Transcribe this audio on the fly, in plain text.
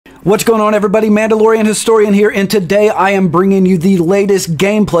What's going on, everybody? Mandalorian Historian here, and today I am bringing you the latest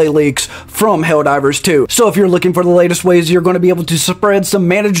gameplay leaks from HellDivers 2. So if you're looking for the latest ways you're going to be able to spread some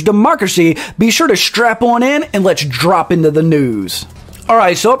managed democracy, be sure to strap on in and let's drop into the news.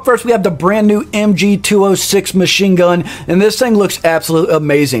 Alright, so up first we have the brand new MG206 machine gun, and this thing looks absolutely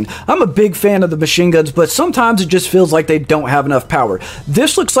amazing. I'm a big fan of the machine guns, but sometimes it just feels like they don't have enough power.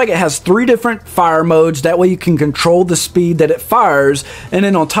 This looks like it has 3 different fire modes, that way you can control the speed that it fires, and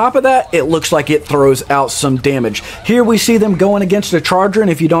then on top of that, it looks like it throws out some damage. Here we see them going against a charger,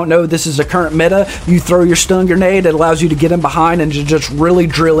 and if you don't know, this is a current meta. You throw your stun grenade, it allows you to get in behind and just really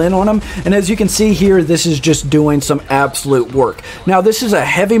drill in on them, and as you can see here, this is just doing some absolute work. Now this is a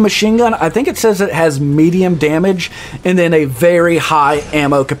heavy machine gun. I think it says it has medium damage and then a very high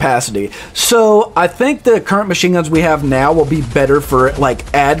ammo capacity. So I think the current machine guns we have now will be better for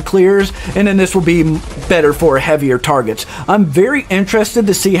like ad clears, and then this will be better for heavier targets. I'm very interested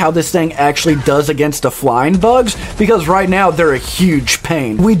to see how this thing actually does against the flying bugs, because right now they're a huge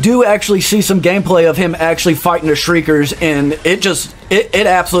pain. We do actually see some gameplay of him actually fighting the shriekers, and it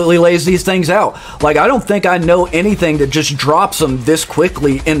absolutely lays these things out. Like, I don't think I know anything that just drops them this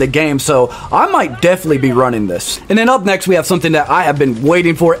quickly in the game, so I might definitely be running this. And then up next we have something that I have been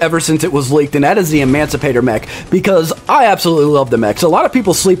waiting for ever since it was leaked, and that is the Emancipator mech, because I absolutely love the mechs. A lot of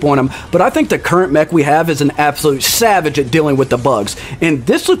people sleep on them, but I think the current mech we have is an absolute savage at dealing with the bugs, and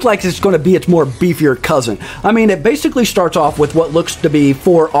this looks like it's going to be its more beefier cousin. I mean, it basically starts off with what looks to be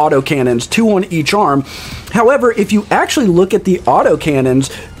 4 autocannons, 2 on each arm. However, if you actually look at the autocannons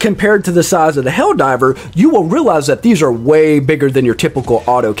compared to the size of the HellDiver, you will realize that these are way bigger than your typical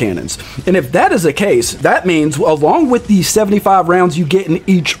autocannons. And if that is the case, that means along with the 75 rounds you get in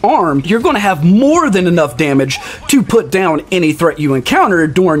each arm, you're going to have more than enough damage to put down any threat you encounter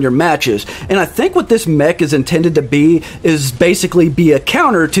during your matches. And I think what this mech is intended to be is basically be a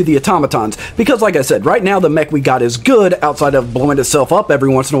counter to the automatons. Because like I said, right now the mech we got is good outside of blowing itself up every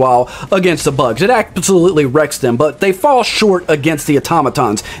once in a while against the bugs. It absolutely wrecks them, but they fall short against the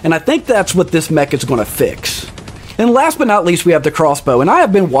automatons, and I think that's what this mech is going to fix. And last but not least, we have the crossbow, and I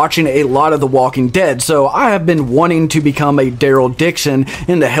have been watching a lot of The Walking Dead, so I have been wanting to become a Daryl Dixon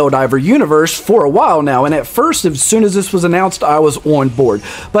in the HellDiver universe for a while now, and at first, as soon as this was announced, I was on board.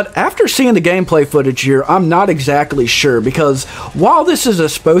 But after seeing the gameplay footage here, I'm not exactly sure, because while this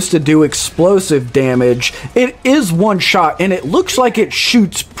is supposed to do explosive damage, it is one shot, and it looks like it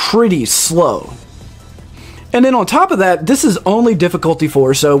shoots pretty slow. And then on top of that, this is only difficulty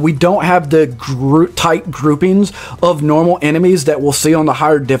 4, so we don't have the tight groupings of normal enemies that we'll see on the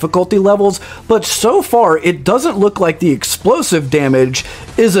higher difficulty levels, but so far it doesn't look like the explosive damage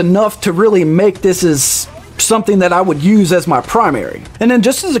is enough to really make this as something that I would use as my primary. And then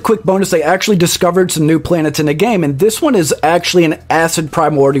just as a quick bonus, they actually discovered some new planets in the game, and this one is actually an acid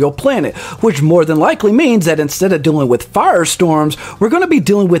primordial planet, which more than likely means that instead of dealing with firestorms, we're going to be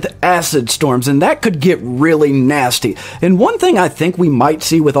dealing with acid storms, and that could get really nasty. And one thing I think we might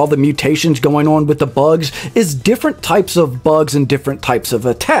see with all the mutations going on with the bugs is different types of bugs and different types of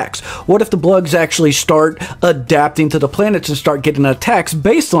attacks. What if the bugs actually start adapting to the planets and start getting attacks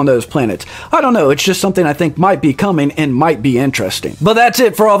based on those planets? I don't know, it's just something I think might be coming and might be interesting. But that's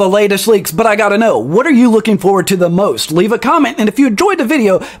it for all the latest leaks, but I gotta know, what are you looking forward to the most? Leave a comment, and if you enjoyed the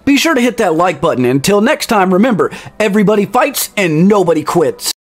video, be sure to hit that like button. Until next time, remember, everybody fights and nobody quits.